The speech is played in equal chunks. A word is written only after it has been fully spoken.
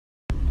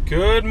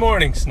Good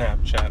morning,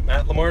 Snapchat.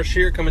 Matt LaMarche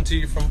here, coming to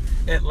you from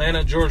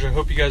Atlanta, Georgia.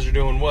 Hope you guys are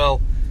doing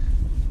well.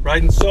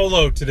 Riding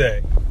solo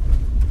today.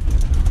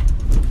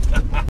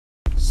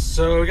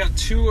 So we got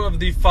 2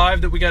 of the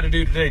 5 that we got to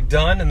do today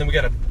done, and then we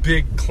got a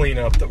big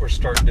cleanup that we're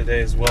starting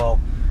today as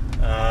well.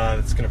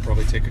 It's going to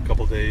probably take a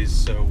couple days,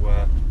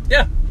 so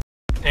yeah.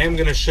 I am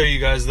going to show you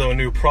guys, though, a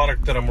new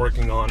product that I'm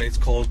working on. It's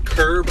called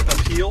Curb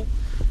Appeal.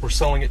 We're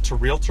selling it to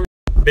realtors.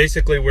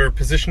 Basically, we're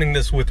positioning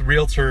this with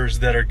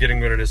realtors that are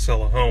getting ready to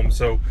sell a home.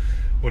 So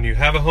when you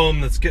have a home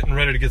that's getting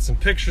ready to get some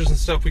pictures and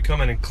stuff, we come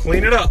in and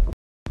clean it up.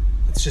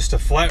 It's just a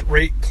flat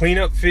rate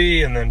cleanup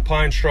fee, and then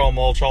pine straw,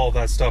 mulch, all of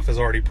that stuff is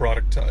already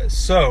productized.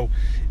 So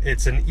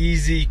it's an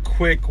easy,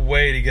 quick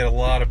way to get a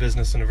lot of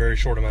business in a very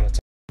short amount of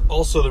time.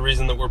 Also, the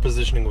reason that we're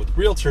positioning with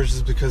realtors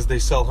is because they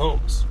sell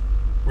homes.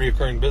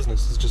 Reoccurring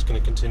business is just going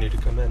to continue to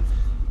come in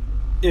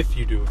if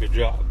you do a good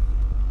job.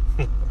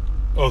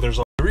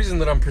 The reason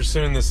that I'm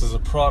pursuing this as a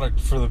product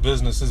for the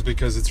business is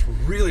because it's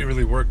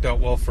really worked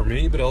out well for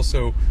me, but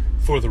also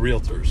for the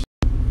realtors.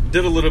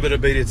 Did a little bit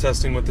of beta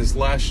testing with this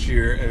last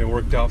year, and it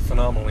worked out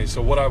phenomenally.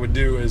 So what I would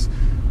do is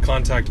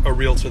contact a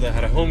realtor that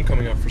had a home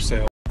coming up for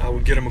sale. I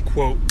would get them a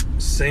quote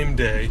same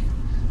day,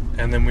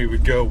 and then we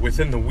would go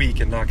within the week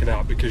and knock it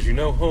out, because you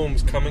know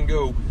homes come and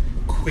go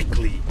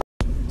quickly.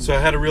 So I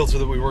had a realtor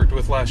that we worked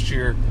with last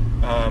year.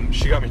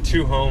 She got me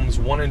 2 homes,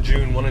 one in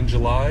June, one in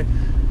July.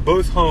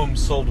 Both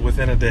homes sold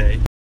within a day.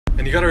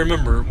 And you got to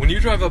remember, when you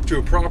drive up to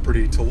a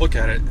property to look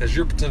at it as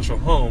your potential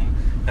home,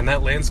 and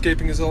that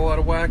landscaping is all out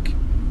of whack,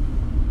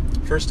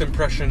 first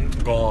impression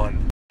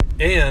gone.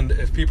 And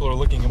if people are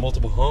looking at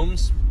multiple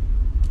homes,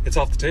 it's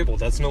off the table.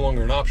 That's no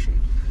longer an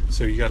option.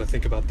 So you got to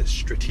think about this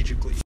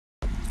strategically.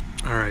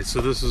 All right,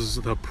 so this is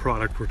the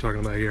product we're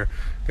talking about here.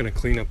 Gonna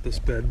clean up this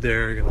bed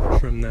there, gonna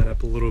trim that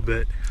up a little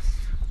bit.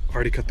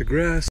 Already cut the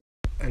grass,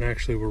 and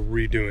actually we're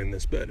redoing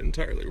this bed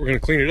entirely. We're gonna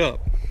clean it up,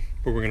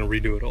 but we're gonna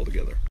redo it all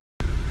together.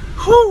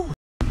 Whew!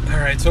 All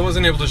right, so I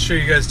wasn't able to show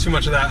you guys too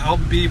much of that. I'll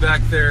be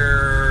back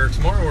there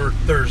tomorrow or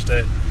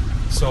Thursday,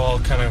 so I'll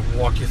kind of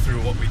walk you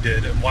through what we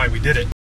did and why we did it.